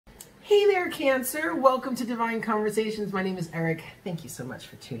Hey there, Cancer. Welcome to Divine Conversations. My name is Eric. Thank you so much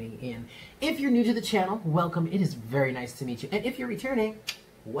for tuning in. If you're new to the channel, welcome. It is very nice to meet you. And if you're returning,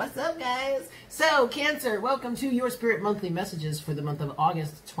 what's up, guys? So, Cancer, welcome to your Spirit Monthly Messages for the month of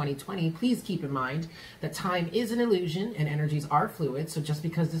August 2020. Please keep in mind that time is an illusion and energies are fluid. So just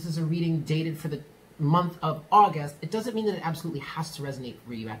because this is a reading dated for the month of August, it doesn't mean that it absolutely has to resonate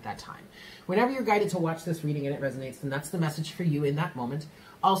for you at that time. Whenever you're guided to watch this reading and it resonates, then that's the message for you in that moment.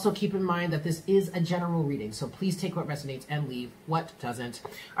 Also, keep in mind that this is a general reading, so please take what resonates and leave what doesn't.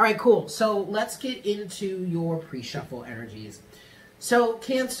 All right, cool. So let's get into your pre-shuffle energies. So,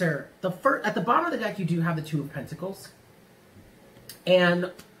 Cancer, at the bottom of the deck, you do have the Two of Pentacles.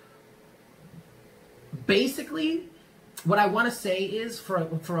 And basically, what I want to say is, for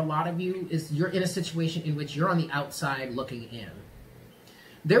a lot of you, is you're in a situation in which you're on the outside looking in.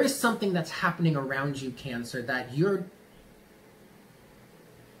 There is something that's happening around you, Cancer, that you're...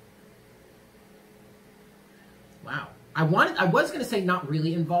 Wow. I was going to say not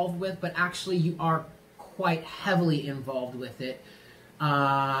really involved with, but actually you are quite heavily involved with it.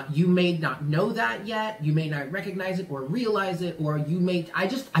 You may not know that yet. You may not recognize it or realize it, or you may... I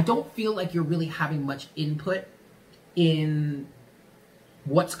don't feel like you're really having much input in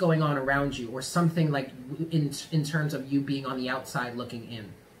what's going on around you, or something like in terms of you being on the outside looking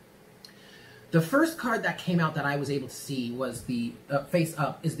in. The first card that came out that I was able to see was the face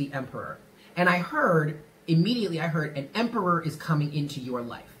up is the Emperor. And immediately I heard an Emperor is coming into your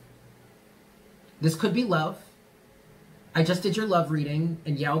life. This could be love. I just did your love reading,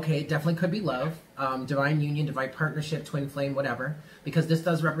 and yeah, okay, it definitely could be love. Divine union, divine partnership, twin flame, whatever. Because this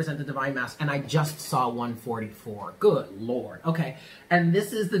does represent the divine masculine, and I just saw 144. Good Lord. Okay, and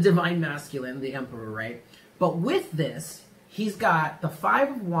this is the divine masculine, the Emperor, right? But with this, he's got the Five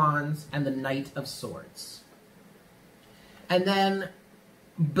of Wands and the Knight of Swords. And then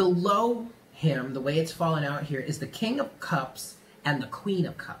below him, the way it's fallen out here, is the King of Cups and the Queen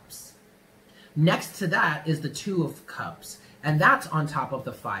of Cups. Next to that is the Two of Cups, and that's on top of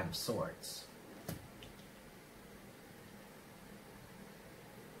the Five of Swords.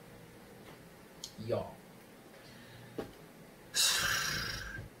 Y'all.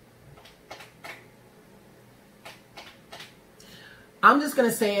 I'm just going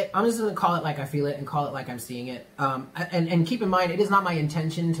to say it. I'm just going to call it like I feel it and call it like I'm seeing it. And keep in mind, it is not my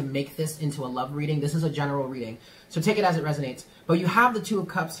intention to make this into a love reading. This is a general reading. So take it as it resonates. But you have the Two of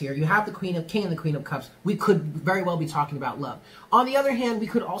Cups here. You have the King and the Queen of Cups. We could very well be talking about love. On the other hand, we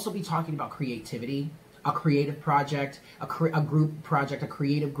could also be talking about creativity, a creative project, a group project, a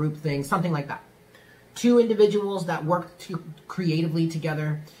creative group thing, something like that. Two individuals that work creatively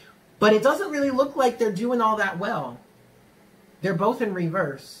together. But it doesn't really look like they're doing all that well. They're both in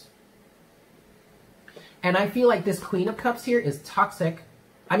reverse. And I feel like this Queen of Cups here is toxic.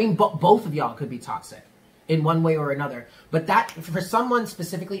 I mean, both of y'all could be toxic in one way or another. But that, for someone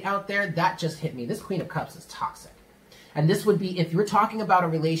specifically out there, that just hit me. This Queen of Cups is toxic. And this would be, if you're talking about a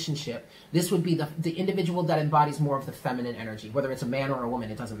relationship, this would be the individual that embodies more of the feminine energy. Whether it's a man or a woman,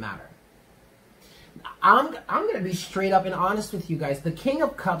 it doesn't matter. I'm going to be straight up and honest with you guys. The King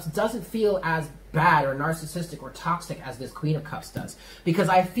of Cups doesn't feel as bad or narcissistic or toxic as this Queen of Cups does. Because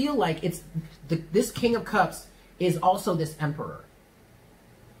I feel like this King of Cups is also this Emperor.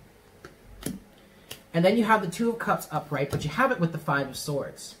 And then you have the Two of Cups upright, but you have it with the Five of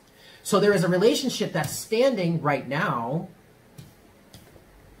Swords. So there is a relationship that's standing right now,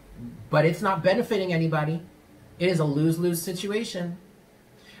 but it's not benefiting anybody. It is a lose-lose situation.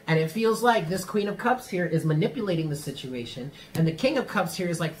 And it feels like this Queen of Cups here is manipulating the situation. And the King of Cups here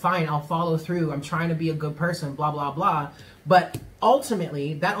is like, fine, I'll follow through. I'm trying to be a good person, blah, blah, blah. But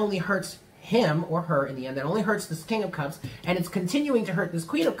ultimately, that only hurts him or her in the end. That only hurts this King of Cups. And it's continuing to hurt this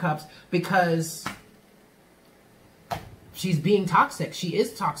Queen of Cups because she's being toxic. She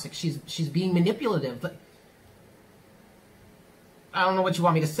is toxic. She's being manipulative. But I don't know what you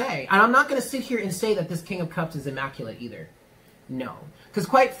want me to say. And I'm not going to sit here and say that this King of Cups is immaculate either. No. Because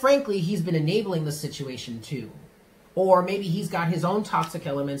quite frankly, he's been enabling the situation too. Or maybe he's got his own toxic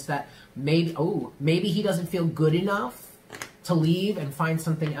elements that maybe he doesn't feel good enough to leave and find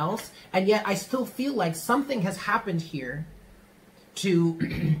something else. And yet I still feel like something has happened here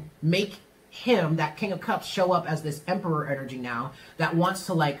to make him, that King of Cups, show up as this Emperor energy now that wants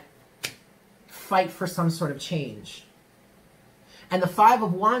to like fight for some sort of change. And the Five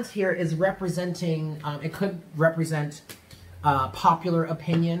of Wands here is representing, it could represent popular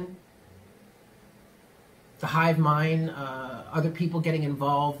opinion, the hive mind, other people getting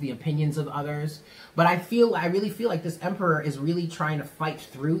involved, the opinions of others. But I really feel like this Emperor is really trying to fight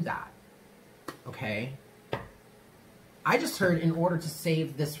through that. Okay? I just heard in order to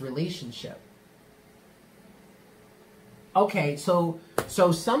save this relationship. Okay, so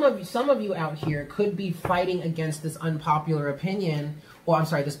some of you out here could be fighting against this unpopular opinion, or I'm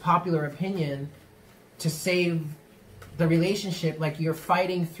sorry, this popular opinion to save the relationship. Like you're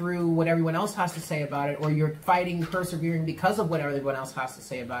fighting through what everyone else has to say about it, or you're fighting, persevering because of what everyone else has to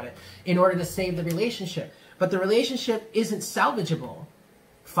say about it in order to save the relationship. But the relationship isn't salvageable.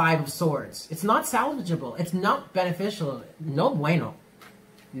 5 of Swords. It's not salvageable. It's not beneficial. No bueno.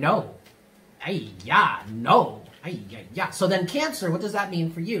 No. Ay, yeah, no. Ay, yeah. So then Cancer, what does that mean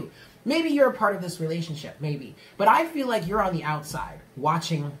for you? Maybe you're a part of this relationship, maybe. But I feel like you're on the outside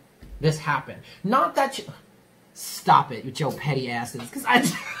watching this happen. Not that you... Stop it with your petty asses. Because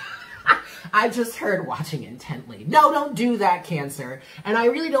I just heard watching intently. No, don't do that, Cancer. And I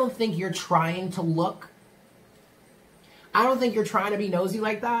really don't think you're trying to look... I don't think you're trying to be nosy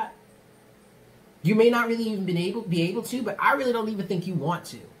like that. You may not really even be able to, but I really don't even think you want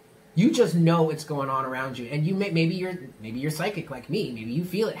to. You just know what's going on around you, and maybe you're psychic like me. Maybe you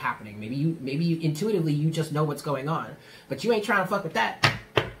feel it happening. Maybe you intuitively you just know what's going on, but you ain't trying to fuck with that.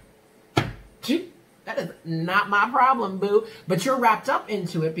 That is not my problem, boo. But you're wrapped up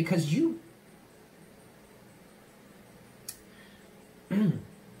into it because you.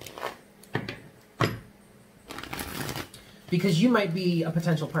 Because you might be a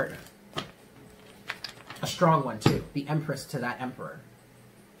potential partner. A strong one, too. The Empress to that Emperor.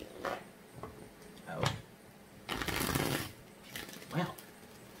 Oh. Well.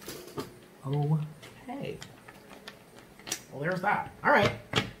 Okay. Well, there's that. All right.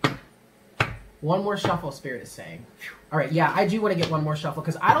 One more shuffle, Spirit is saying. All right, yeah, I do want to get one more shuffle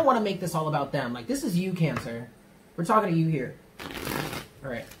because I don't want to make this all about them. Like, this is you, Cancer. We're talking to you here. All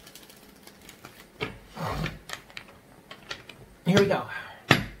right. Here we go.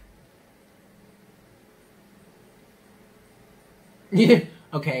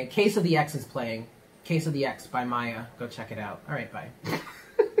 Okay, Case of the X is playing. Case of the X by Maya. Go check it out. All right, bye.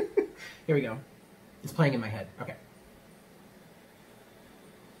 Here we go. It's playing in my head. Okay.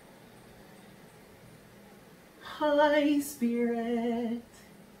 Hi, Spirit.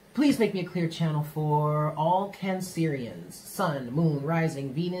 Please make me a clear channel for all Cancerians, Sun, Moon,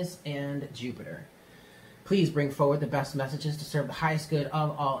 Rising, Venus, and Jupiter. Please bring forward the best messages to serve the highest good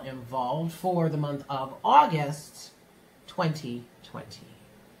of all involved for the month of August 2020.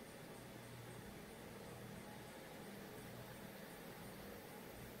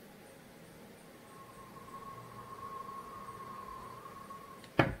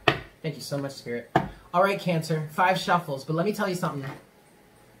 Thank you so much, Spirit. All right, Cancer, 5 shuffles, but let me tell you something.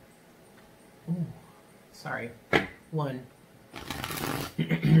 Ooh, sorry. 1.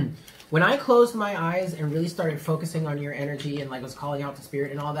 When I closed my eyes and really started focusing on your energy and like was calling out to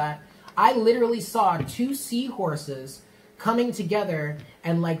Spirit and all that, I literally saw 2 seahorses coming together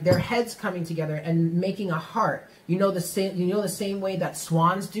and like their heads coming together and making a heart. You know the same way that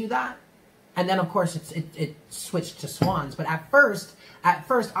swans do that? And then of course it switched to swans. But at first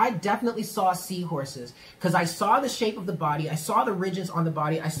I definitely saw seahorses because I saw the shape of the body. I saw the ridges on the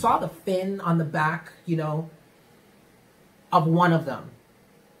body. I saw the fin on the back, you know, of one of them.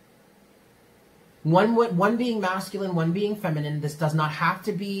 One being masculine, one being feminine. This does not have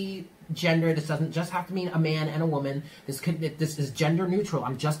to be gender. This doesn't just have to mean a man and a woman. This is gender neutral.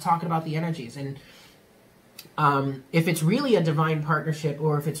 I'm just talking about the energies. And if it's really a divine partnership,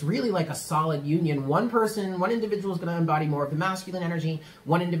 or if it's really like a solid union, one individual is going to embody more of the masculine energy.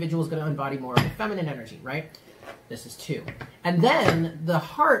 One individual is going to embody more of the feminine energy, right? This is 2. And then the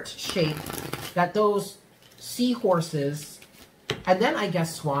heart shape that those seahorses... And then I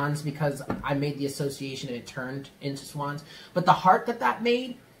guess swans, because I made the association and it turned into swans. But the heart that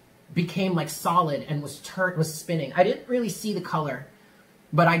made became like solid and was spinning. I didn't really see the color,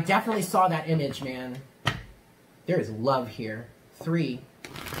 but I definitely saw that image, man. There is love here. 3.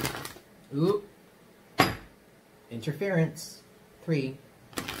 Ooh. Interference. 3.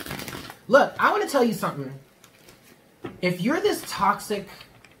 Look, I want to tell you something. If you're this toxic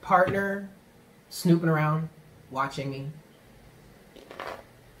partner snooping around, watching me,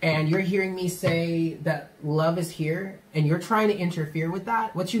 and you're hearing me say that love is here, and you're trying to interfere with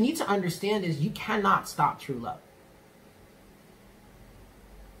that, what you need to understand is you cannot stop true love.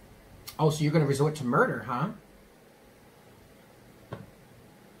 Oh, so you're going to resort to murder, huh?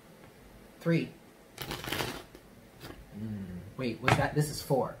 3. Wait, was that? This is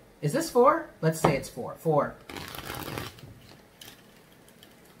 4. Is this 4? Let's say it's 4. 4.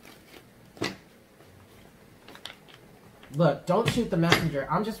 Look, don't shoot the messenger.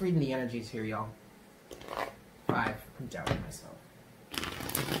 I'm just reading the energies here, y'all. 5. I'm doubting myself.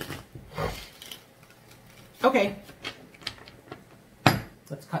 Okay.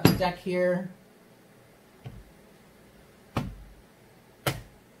 Let's cut the deck here.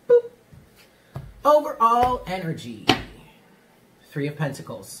 Boop. Overall energy. 3 of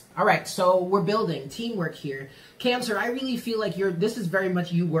Pentacles. All right, so we're building teamwork here. Cancer, I really feel like this is very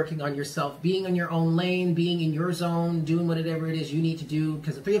much you working on yourself, being in your own lane, being in your zone, doing whatever it is you need to do,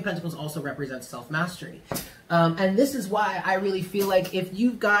 because the 3 of Pentacles also represents self-mastery. And this is why I really feel like if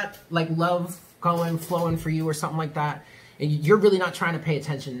you've got like love going, flowing for you or something like that, and you're really not trying to pay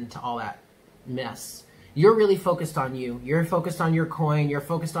attention to all that mess. You're really focused on you. You're focused on your coin. You're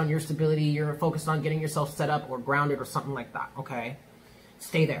focused on your stability. You're focused on getting yourself set up or grounded or something like that, okay?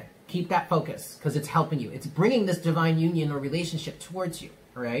 Stay there. Keep that focus because it's helping you. It's bringing this divine union or relationship towards you,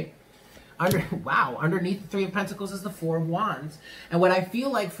 all right? Wow, underneath the 3 of Pentacles is the 4 of Wands. And what I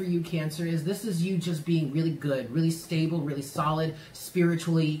feel like for you, Cancer, is this is you just being really good, really stable, really solid,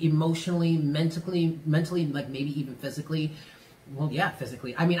 spiritually, emotionally, mentally, like maybe even physically. Well, yeah,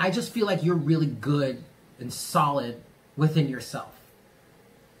 physically. I mean, I just feel like you're really good and solid within yourself.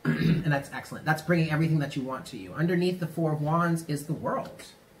 And that's excellent. That's bringing everything that you want to you. Underneath the 4 of Wands is the World.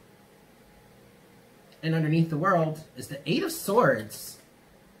 And underneath the World is the 8 of Swords.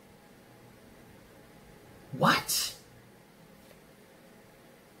 What?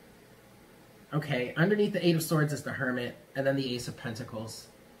 Okay, underneath the 8 of Swords is the Hermit, and then the Ace of Pentacles.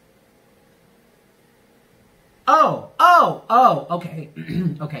 Oh, okay.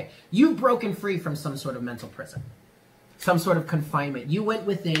 Okay. You've broken free from some sort of mental prison. Some sort of confinement. You went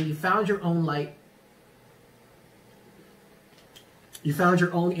within, you found your own light. You found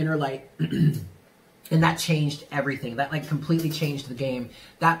your own inner light. And that changed everything. That like completely changed the game.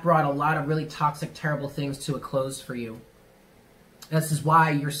 That brought a lot of really toxic, terrible things to a close for you. This is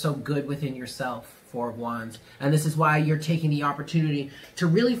why you're so good within yourself, 4 of Wands. And this is why you're taking the opportunity to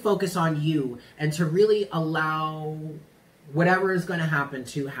really focus on you and to really allow whatever is going to happen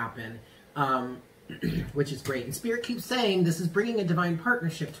to happen, which is great. And Spirit keeps saying this is bringing a divine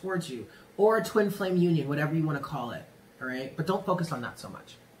partnership towards you or a twin flame union, whatever you want to call it. All right? But don't focus on that so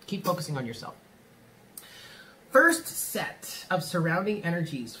much. Keep focusing on yourself. First set of surrounding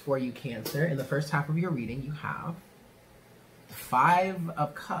energies for you, Cancer. In the first half of your reading, you have 5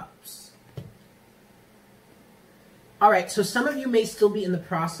 of Cups. All right, so some of you may still be in the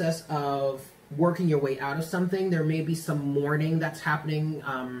process of working your way out of something. There may be some mourning that's happening,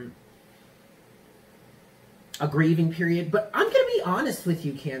 a grieving period. But I'm going to be honest with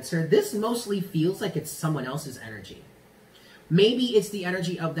you, Cancer. This mostly feels like it's someone else's energy. Maybe it's the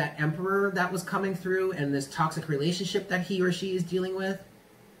energy of that Emperor that was coming through and this toxic relationship that he or she is dealing with,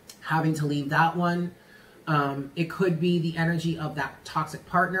 having to leave that one. It could be the energy of that toxic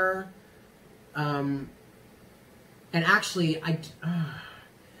partner. And actually,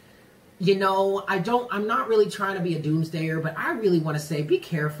 you know, I'm not really trying to be a doomsdayer, but I really want to say be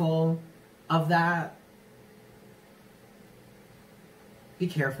careful of that. Be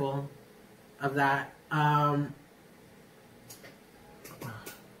careful of that.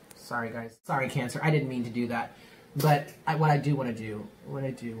 Sorry, guys. Sorry, Cancer. I didn't mean to do that. But what I do want to do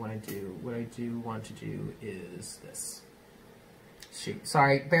is this. Shoot.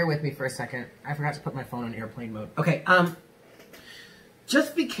 Sorry. Bear with me for a second. I forgot to put my phone on airplane mode. Okay.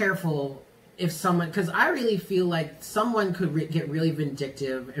 Just be careful if someone, because I really feel like someone could get really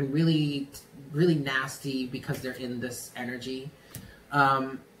vindictive and really, really nasty because they're in this energy.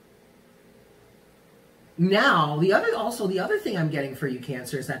 Now, the other thing I'm getting for you,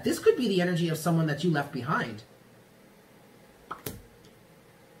 Cancer, is that this could be the energy of someone that you left behind.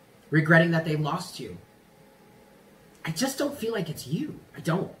 Regretting that they lost you. I just don't feel like it's you. I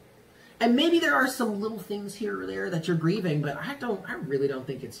don't. And maybe there are some little things here or there that you're grieving, but I really don't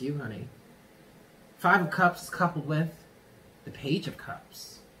think it's you, honey. 5 of Cups coupled with the Page of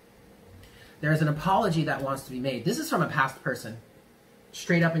Cups. There's an apology that wants to be made. This is from a past person.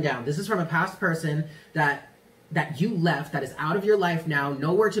 Straight up and down. This is from a past person that you left, that is out of your life now,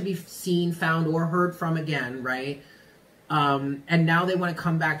 nowhere to be seen, found, or heard from again, right? And now they want to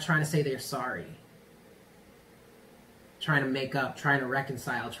come back trying to say they're sorry. Trying to make up, trying to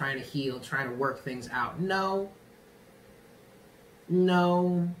reconcile, trying to heal, trying to work things out. No.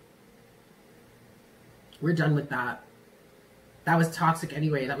 No. We're done with that. That was toxic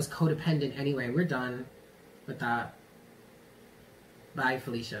anyway. That was codependent anyway. We're done with that. Bye,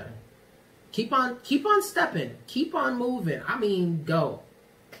 Felicia. Keep on stepping. Keep on moving. I mean, go.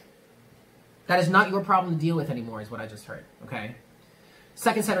 That is not your problem to deal with anymore, is what I just heard, okay?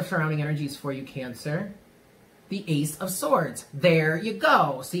 Second set of surrounding energies for you, Cancer. The Ace of Swords. There you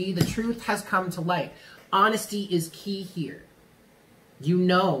go. See, the truth has come to light. Honesty is key here. You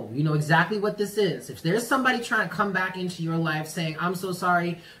know exactly what this is. If there's somebody trying to come back into your life saying, I'm so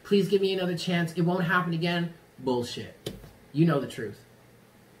sorry, please give me another chance, it won't happen again, bullshit. You know the truth.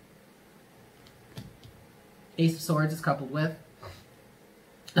 Ace of Swords is coupled with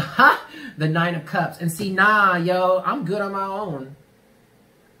the Nine of Cups. And see, nah, yo, I'm good on my own.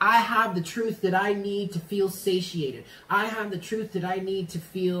 I have the truth that I need to feel satiated. I have the truth that I need to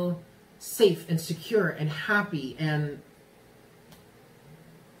feel safe and secure and happy. And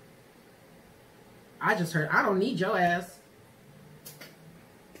I just heard, I don't need your ass.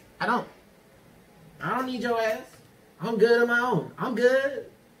 I don't need your ass. I'm good on my own. I'm good.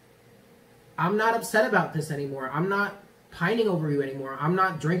 I'm not upset about this anymore. I'm not pining over you anymore. I'm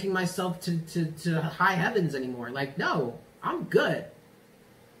not drinking myself to high heavens anymore. Like, no, I'm good.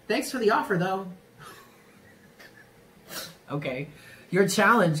 Thanks for the offer, though. Okay. Your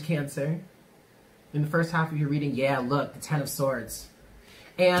challenge, Cancer, in the first half of your reading, yeah, look, the Ten of Swords.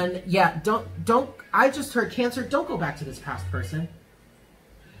 And, yeah, I just heard, Cancer, don't go back to this past person.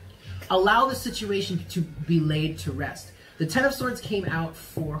 Allow the situation to be laid to rest. The Ten of Swords came out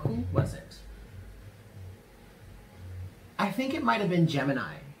for, who was it? I think it might have been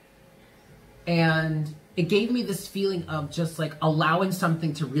Gemini. And it gave me this feeling of just like allowing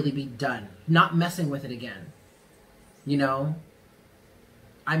something to really be done, not messing with it again. You know?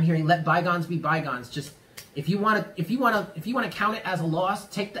 I'm hearing let bygones be bygones. Just if you want to count it as a loss,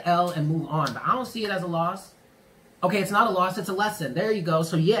 take the L and move on. But I don't see it as a loss. Okay, it's not a loss, it's a lesson. There you go.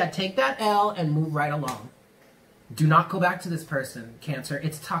 So yeah, take that L and move right along. Do not go back to this person, Cancer.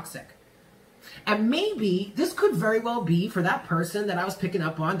 It's toxic. And maybe this could very well be for that person that I was picking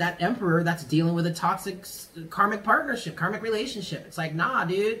up on, that Emperor that's dealing with a toxic karmic partnership, karmic relationship. It's like, nah,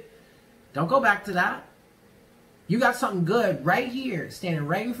 dude, don't go back to that. You got something good right here, standing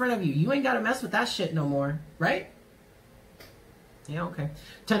right in front of you. You ain't got to mess with that shit no more, right? Yeah, okay.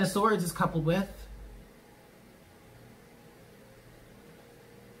 Ten of Swords is coupled with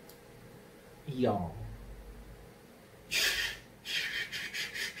y'all.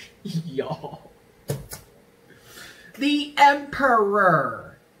 Y'all. The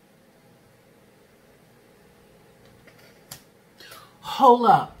Emperor. Hold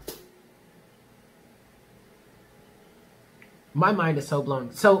up. My mind is so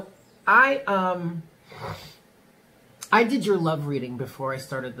blown. So I did your love reading before I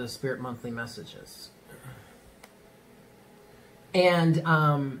started the Spirit Monthly Messages. And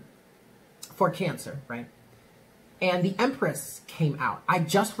for Cancer, right? And the Empress came out. I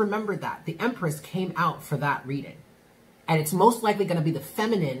just remembered that. The Empress came out for that reading. And it's most likely going to be the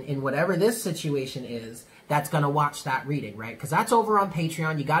feminine in whatever this situation is that's going to watch that reading, right? Because that's over on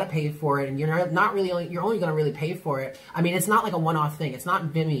Patreon. You got to pay for it. And you're only going to really pay for it. I mean, it's not like a one-off thing. It's not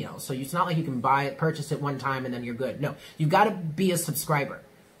Vimeo. So it's not like you can buy it, purchase it one time, and then you're good. No, you've got to be a subscriber,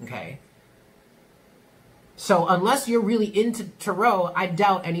 okay? So unless you're really into tarot, I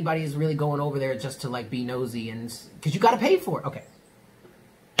doubt anybody is really going over there just to like be nosy, and because you got to pay for it. Okay.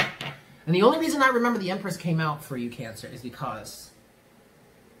 And the only reason I remember the Empress came out for you, Cancer, is because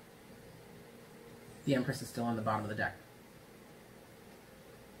the Empress is still on the bottom of the deck.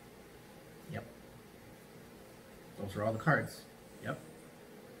 Yep. Those are all the cards. Yep.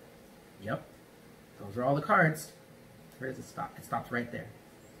 Yep. Those are all the cards. Where does it stop? It stops right there.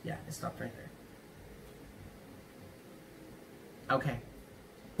 Yeah, it stopped right there. Okay,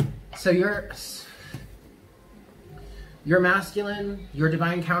 so your masculine, your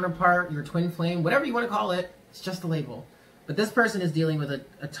divine counterpart, your twin flame, whatever you want to call it, it's just a label. But this person is dealing with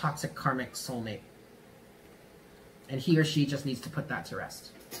a toxic karmic soulmate. And he or she just needs to put that to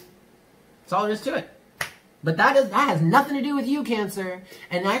rest. That's all there is to it. But that has nothing to do with you, Cancer.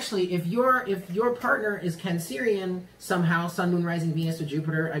 And actually, if your partner is Cancerian somehow, Sun, Moon, Rising, Venus, or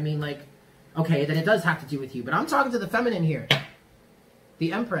Jupiter, I mean, like, okay, then it does have to do with you. But I'm talking to the feminine here.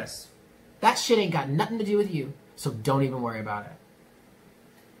 The Empress. That shit ain't got nothing to do with you, so don't even worry about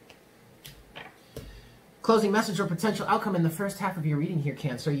it. Closing message or potential outcome in the first half of your reading here,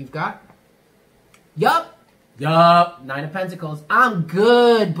 Cancer. You've got... Yup. Nine of Pentacles. I'm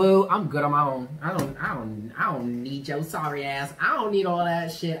good, boo. I'm good on my own. I don't need your sorry ass. I don't need all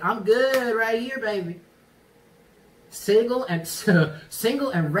that shit. I'm good right here, baby. Single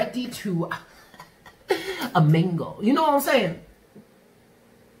and ready to a mingle. You know what I'm saying?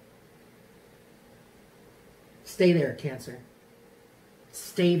 Stay there, Cancer.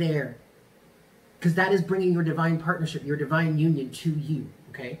 Stay there. Because that is bringing your divine partnership, your divine union to you,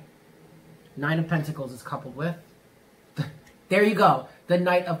 okay? Nine of Pentacles is coupled with. There you go. The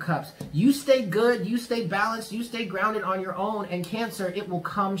Knight of Cups. You stay good, you stay balanced, you stay grounded on your own, and Cancer, it will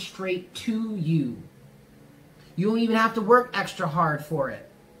come straight to you. You don't even have to work extra hard for it.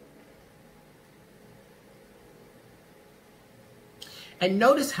 And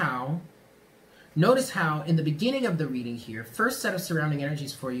notice how in the beginning of the reading here, first set of surrounding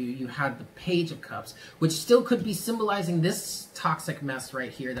energies for you, you had the Page of Cups, which still could be symbolizing this toxic mess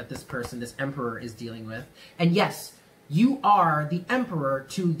right here that this person, this Emperor, is dealing with. And yes, you are the Emperor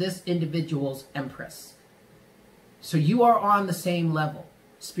to this individual's Empress. So you are on the same level,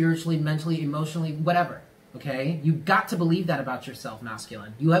 spiritually, mentally, emotionally, whatever. Okay? You've got to believe that about yourself,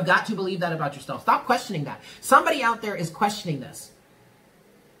 masculine. You have got to believe that about yourself. Stop questioning that. Somebody out there is questioning this.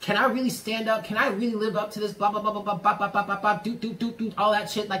 Can I really stand up? Can I really live up to this? Blah, blah, blah, blah, blah, blah, blah, blah, blah, blah, do, all that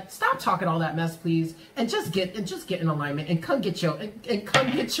shit. Like, stop talking all that mess, please. And just get in alignment and come get your, and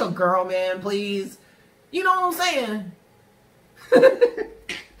come get your girl, man, please. You know what I'm saying?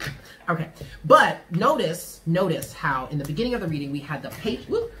 Okay. But notice how in the beginning of the reading, we had the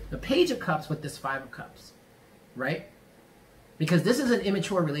Page of Cups with this Five of Cups, right? Because this is an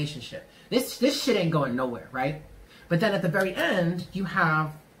immature relationship. This shit ain't going nowhere, right? But then at the very end, you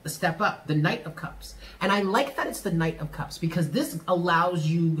have the step up, the Knight of Cups. And I like that it's the Knight of Cups because this allows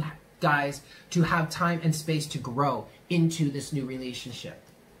you guys to have time and space to grow into this new relationship.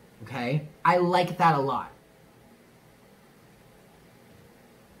 Okay? I like that a lot.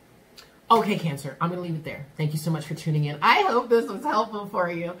 Okay, Cancer, I'm gonna leave it there. Thank you so much for tuning in. I hope this was helpful for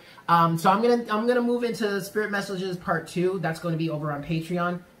you. So I'm gonna move into Spirit Messages Part 2. That's going to be over on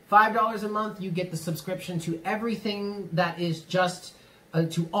Patreon. $5 a month, you get the subscription to everything that is just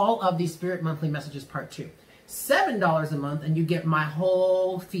to all of the Spirit Monthly Messages Part 2. $7 a month, and you get my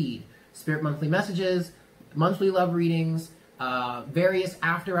whole feed. Spirit Monthly Messages, monthly love readings, various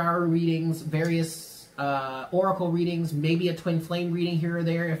after-hour readings, various oracle readings, maybe a twin flame reading here or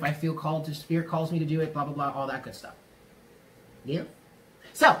there if I feel called to, Spirit calls me to do it, blah, blah, blah, all that good stuff. Yeah.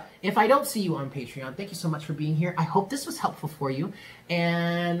 So, if I don't see you on Patreon, thank you so much for being here. I hope this was helpful for you,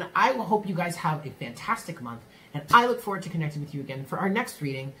 and I will hope you guys have a fantastic month, and I look forward to connecting with you again for our next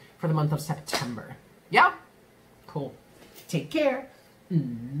reading for the month of September. Yeah? Cool. Take care.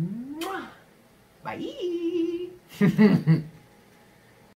 Mwah. Bye.